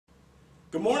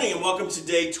Good morning and welcome to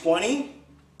day 20.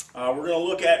 We're going to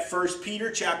look at 1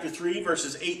 Peter chapter 3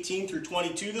 verses 18 through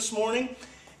 22 this morning.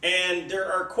 And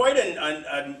there are quite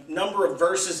a number of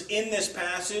verses in this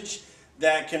passage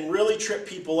that can really trip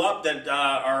people up, that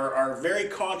are very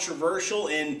controversial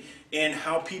in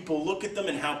how people look at them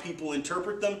and how people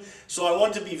interpret them. So I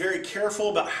want to be very careful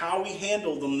about how we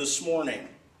handle them this morning.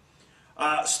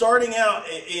 Starting out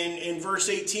in verse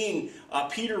 18,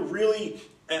 Peter really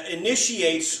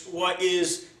initiates what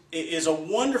is a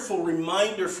wonderful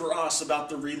reminder for us about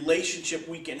the relationship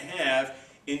we can have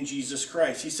in Jesus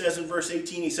Christ. He says in verse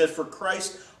 18, he says, "For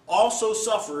Christ also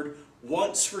suffered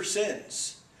once for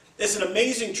sins." It's an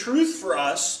amazing truth for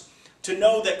us to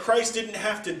know that Christ didn't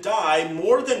have to die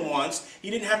more than once. He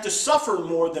didn't have to suffer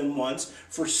more than once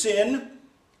for sin.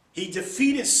 He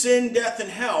defeated sin, death, and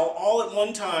hell all at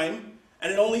one time,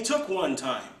 and it only took one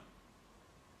time.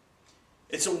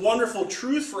 It's a wonderful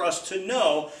truth for us to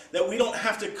know that we don't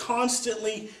have to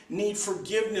constantly need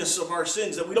forgiveness of our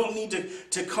sins, that we don't need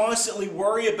to constantly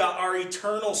worry about our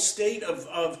eternal state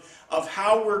of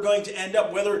how we're going to end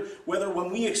up, whether when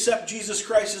we accept Jesus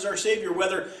Christ as our Savior,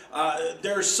 whether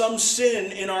there's some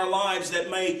sin in our lives that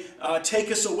may take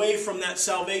us away from that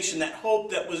salvation, that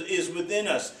hope that is within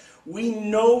us. We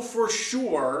know for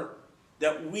sure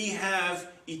that we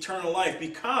have eternal life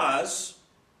because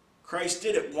Christ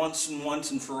did it once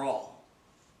and for all.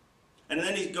 And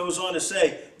then he goes on to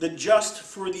say, the just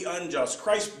for the unjust.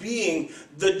 Christ being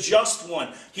the just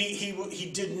one.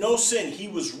 He did no sin. He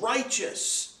was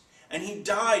righteous. And he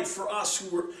died for us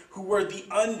who were the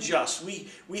unjust.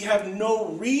 We have no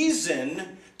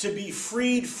reason to be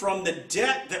freed from the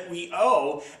debt that we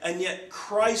owe, and yet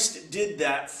Christ did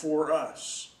that for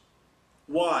us.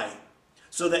 Why?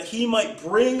 So that he might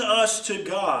bring us to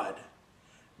God,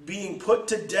 being put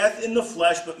to death in the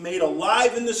flesh, but made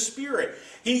alive in the spirit.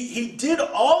 He did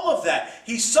all of that.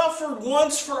 He suffered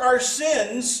once for our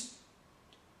sins,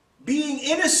 being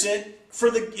innocent,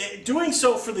 doing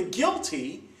so for the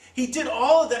guilty. He did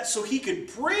all of that so he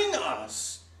could bring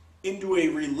us into a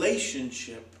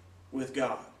relationship with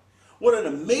God. What an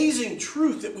amazing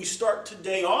truth that we start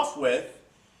today off with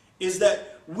is that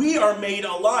we are made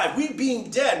alive. We being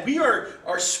dead, we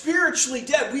are spiritually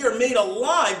dead. We are made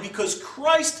alive because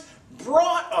Christ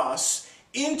brought us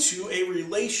into a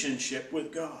relationship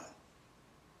with God.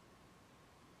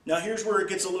 Now here's where it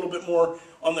gets a little bit more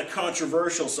on the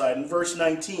controversial side. In verse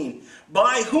 19,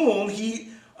 by whom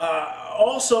he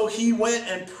went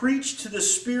and preached to the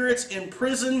spirits in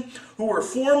prison who were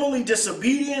formerly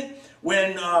disobedient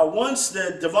when once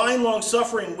the divine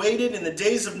long-suffering waited in the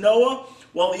days of Noah,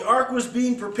 while the ark was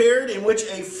being prepared, in which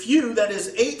a few, that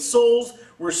is 8 souls,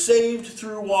 were saved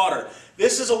through water.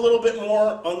 This is a little bit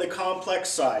more on the complex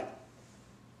side.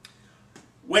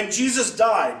 When Jesus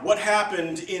died, what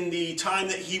happened in the time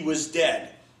that he was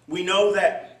dead? We know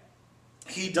that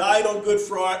he died on Good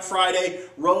Friday,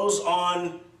 rose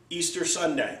on Easter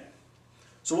Sunday.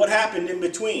 So what happened in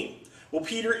between? Well,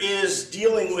 Peter is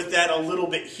dealing with that a little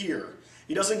bit here.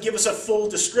 He doesn't give us a full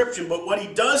description, but what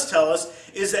he does tell us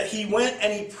is that he went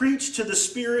and he preached to the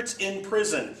spirits in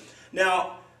prison.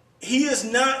 Now, he is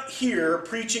not here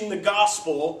preaching the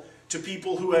gospel to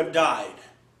people who have died.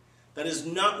 That is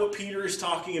not what Peter is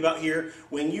talking about here.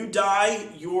 When you die,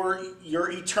 your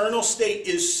eternal state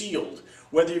is sealed.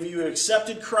 Whether you have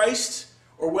accepted Christ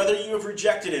or whether you have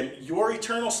rejected him, your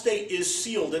eternal state is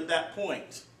sealed at that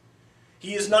point.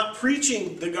 He is not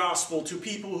preaching the gospel to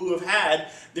people who have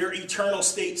had their eternal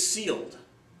state sealed.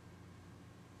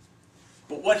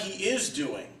 But what he is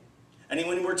doing, and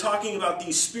when we're talking about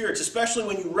these spirits, especially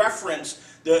when you reference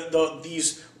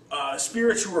these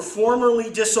spirits who were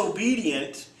formerly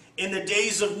disobedient in the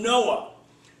days of Noah,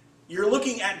 you're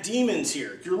looking at demons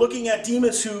here. You're looking at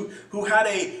demons who had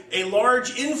a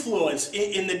large influence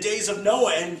in the days of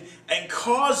Noah and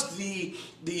caused the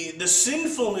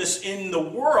sinfulness in the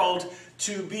world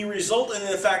to be resultant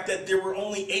in the fact that there were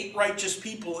only 8 righteous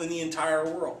people in the entire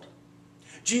world.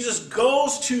 Jesus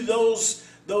goes to those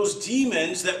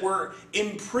demons that were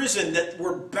imprisoned, that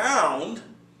were bound,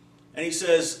 and he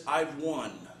says, I've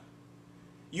won.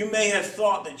 You may have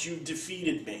thought that you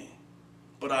defeated me,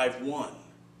 but I've won.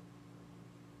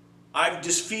 I've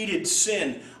defeated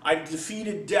sin, I've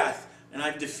defeated death, and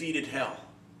I've defeated hell.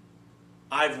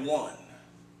 I've won.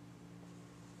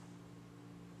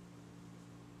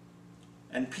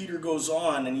 And Peter goes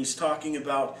on and he's talking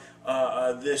about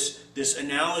this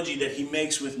analogy that he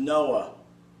makes with Noah.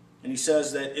 And he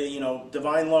says that,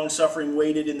 divine long-suffering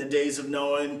waited in the days of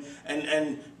Noah.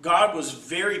 And God was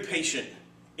very patient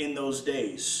in those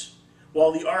days.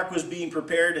 While the ark was being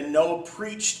prepared and Noah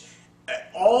preached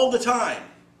all the time,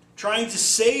 trying to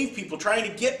save people, trying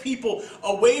to get people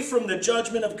away from the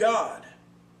judgment of God,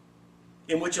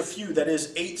 in which a few, that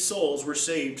is 8 souls, were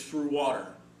saved through water.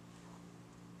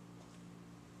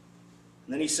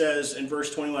 And then he says in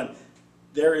verse 21,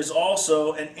 there is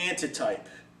also an antitype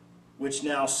which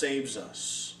now saves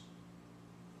us.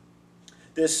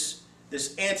 This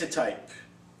antitype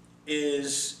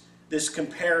is this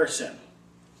comparison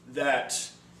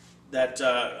that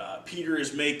Peter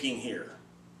is making here.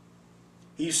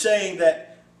 He's saying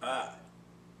that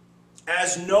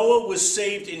as Noah was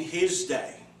saved in his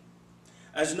day,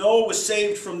 as Noah was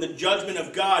saved from the judgment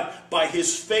of God by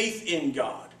his faith in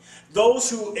God, those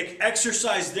who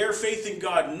exercise their faith in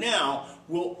God now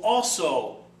will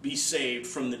also be saved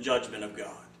from the judgment of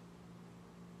God.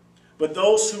 But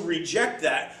those who reject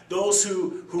that, those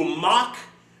who mock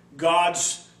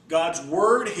God's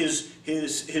word,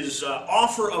 his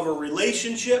offer of a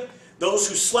relationship, those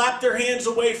who slap their hands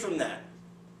away from that,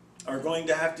 are going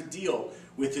to have to deal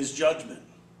with his judgment.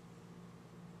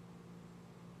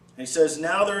 And he says,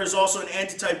 now there is also an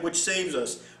antitype which saves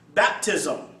us.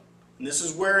 Baptism. And this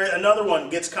is where another one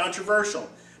gets controversial.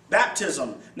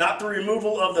 Baptism, not the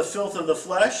removal of the filth of the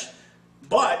flesh,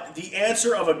 but the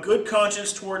answer of a good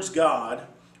conscience towards God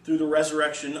through the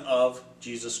resurrection of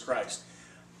Jesus Christ.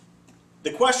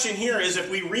 The question here is,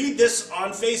 if we read this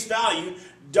on face value,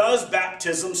 does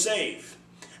baptism save?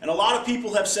 And a lot of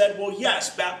people have said, well,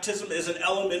 yes, baptism is an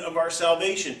element of our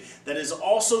salvation. That is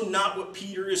also not what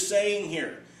Peter is saying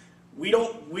here. We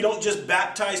don't just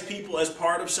baptize people as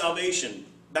part of salvation.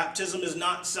 Baptism is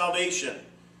not salvation.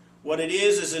 What it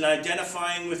is an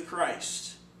identifying with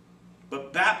Christ.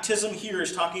 But baptism here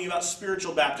is talking about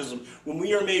spiritual baptism, when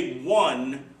we are made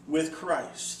one with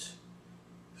Christ.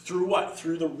 Through what?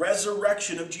 Through the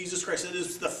resurrection of Jesus Christ. It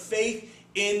is the faith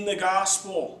in the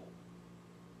gospel,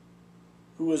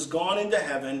 who has gone into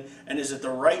heaven and is at the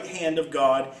right hand of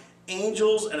God,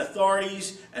 angels and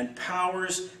authorities and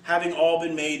powers having all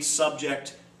been made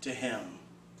subject to him.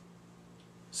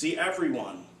 See,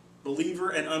 everyone,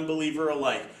 believer and unbeliever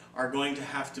alike, are going to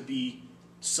have to be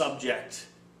subject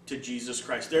to Jesus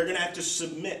Christ. They're going to have to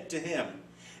submit to him.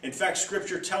 In fact,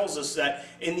 Scripture tells us that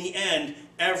in the end,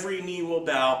 every knee will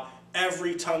bow,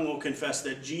 every tongue will confess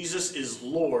that Jesus is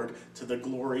Lord, to the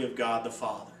glory of God the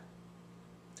Father.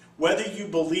 Whether you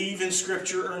believe in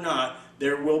Scripture or not,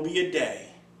 there will be a day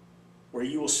where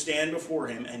you will stand before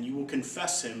him and you will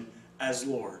confess him as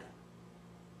Lord.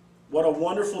 What a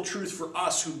wonderful truth for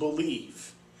us who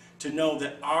believe, to know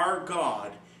that our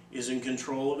God is in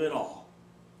control of it all.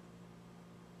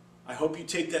 I hope you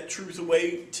take that truth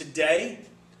away today.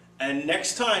 And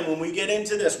next time when we get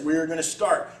into this, we're going to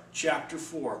start chapter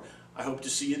 4. I hope to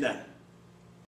see you then.